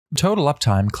Total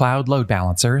Uptime Cloud Load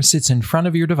Balancer sits in front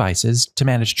of your devices to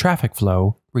manage traffic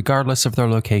flow regardless of their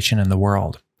location in the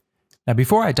world. Now,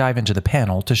 before I dive into the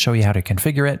panel to show you how to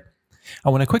configure it, I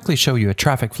want to quickly show you a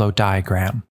traffic flow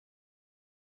diagram.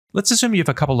 Let's assume you have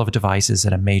a couple of devices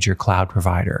at a major cloud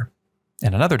provider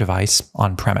and another device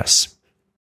on-premise.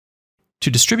 To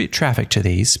distribute traffic to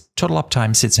these, Total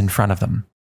Uptime sits in front of them.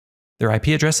 Their IP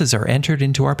addresses are entered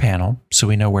into our panel so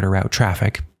we know where to route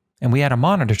traffic, and we add a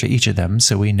monitor to each of them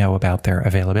so we know about their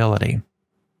availability.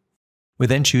 We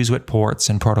then choose what ports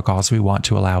and protocols we want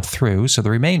to allow through so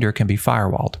the remainder can be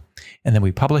firewalled, and then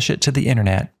we publish it to the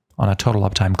internet on a Total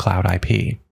Uptime Cloud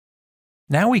IP.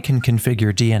 Now we can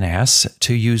configure DNS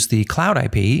to use the cloud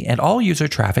IP, and all user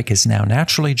traffic is now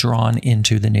naturally drawn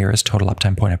into the nearest Total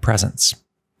Uptime point of presence.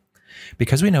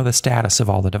 Because we know the status of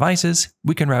all the devices,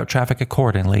 we can route traffic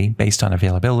accordingly based on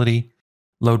availability,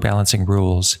 load balancing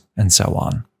rules, and so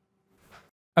on.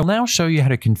 I will now show you how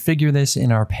to configure this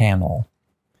in our panel.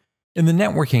 In the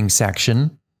networking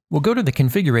section, we'll go to the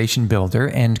configuration builder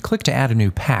and click to add a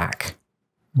new pack.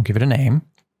 We'll give it a name.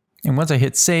 And once I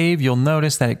hit save, you'll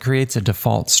notice that it creates a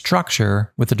default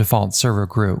structure with the default server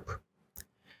group.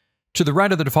 To the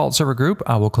right of the default server group,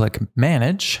 I will click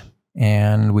Manage,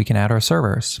 and we can add our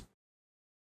servers.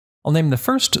 I'll name the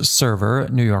first server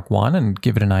New York 1 and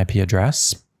give it an IP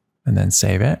address, and then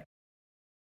save it.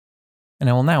 And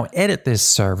I will now edit this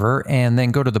server and then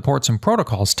go to the Ports and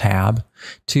Protocols tab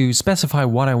to specify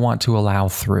what I want to allow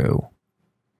through.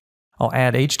 I'll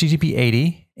add HTTP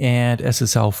 80 and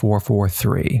SSL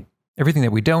 443. Everything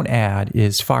that we don't add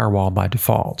is firewalled by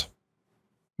default.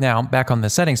 Now, back on the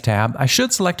Settings tab, I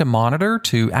should select a monitor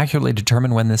to accurately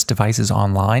determine when this device is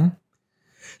online.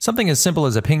 Something as simple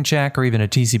as a ping check or even a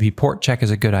TCP port check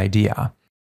is a good idea.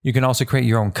 You can also create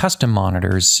your own custom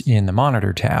monitors in the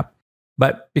Monitor tab.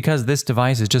 But because this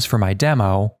device is just for my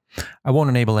demo, I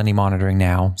won't enable any monitoring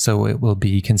now, so it will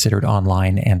be considered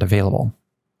online and available.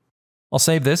 I'll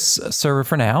save this server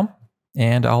for now,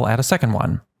 and I'll add a second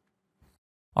one.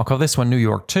 I'll call this one New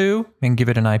York 2 and give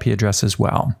it an IP address as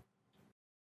well.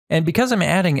 And because I'm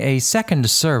adding a second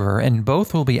server and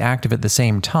both will be active at the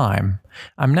same time,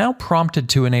 I'm now prompted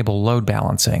to enable load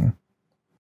balancing.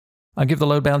 I'll give the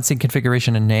load balancing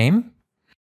configuration a name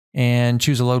and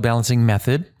choose a load balancing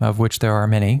method, of which there are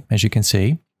many, as you can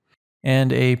see,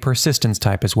 and a persistence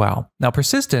type as well. Now,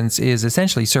 persistence is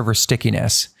essentially server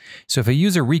stickiness. So if a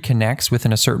user reconnects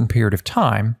within a certain period of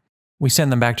time, we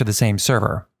send them back to the same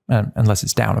server, unless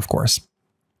it's down, of course.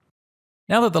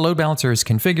 Now that the load balancer is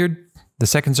configured, the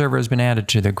second server has been added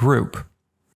to the group.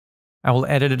 I will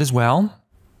edit it as well.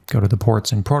 Go to the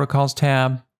Ports and Protocols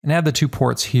tab and add the 2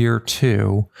 ports here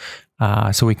too,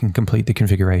 so we can complete the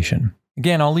configuration.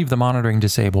 Again, I'll leave the monitoring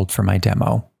disabled for my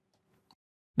demo.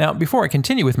 Now, before I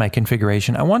continue with my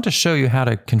configuration, I want to show you how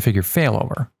to configure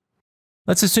failover.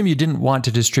 Let's assume you didn't want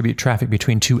to distribute traffic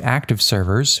between 2 active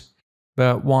servers,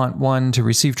 but want one to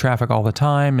receive traffic all the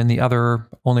time and the other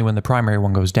only when the primary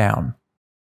one goes down.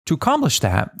 To accomplish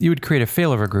that, you would create a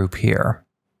failover group here,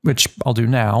 which I'll do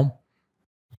now,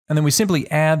 and then we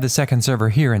simply add the second server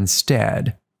here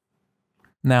instead.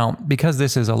 Now, because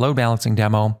this is a load balancing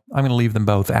demo, I'm going to leave them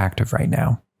both active right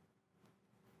now.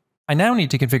 I now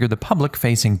need to configure the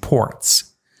public-facing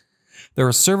ports. There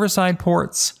are server-side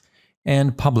ports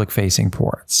and public-facing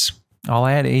ports. I'll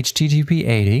add HTTP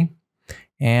 80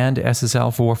 and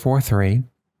SSL 443.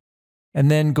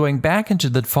 And then going back into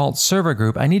the default server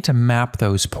group, I need to map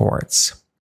those ports.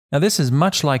 Now, this is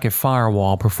much like a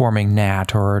firewall performing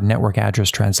NAT or network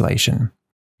address translation.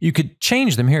 You could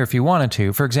change them here if you wanted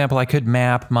to. For example, I could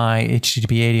map my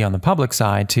HTTP 80 on the public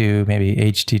side to maybe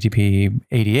HTTP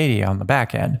 8080 on the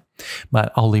back end,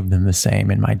 but I'll leave them the same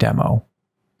in my demo.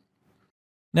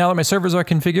 Now that my servers are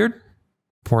configured,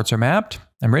 ports are mapped,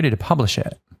 I'm ready to publish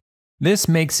it. This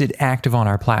makes it active on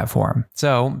our platform.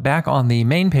 So back on the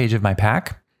main page of my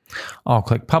pack, I'll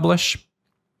click Publish,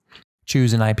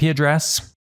 choose an IP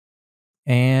address,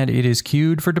 and it is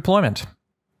queued for deployment.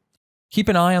 Keep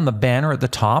an eye on the banner at the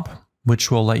top, which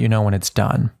will let you know when it's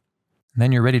done. And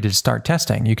then you're ready to start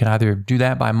testing. You can either do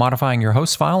that by modifying your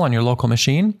host file on your local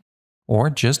machine, or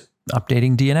just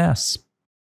updating DNS.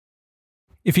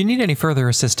 If you need any further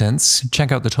assistance,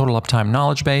 check out the Total Uptime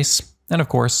knowledge base, and of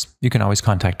course, you can always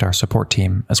contact our support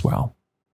team as well.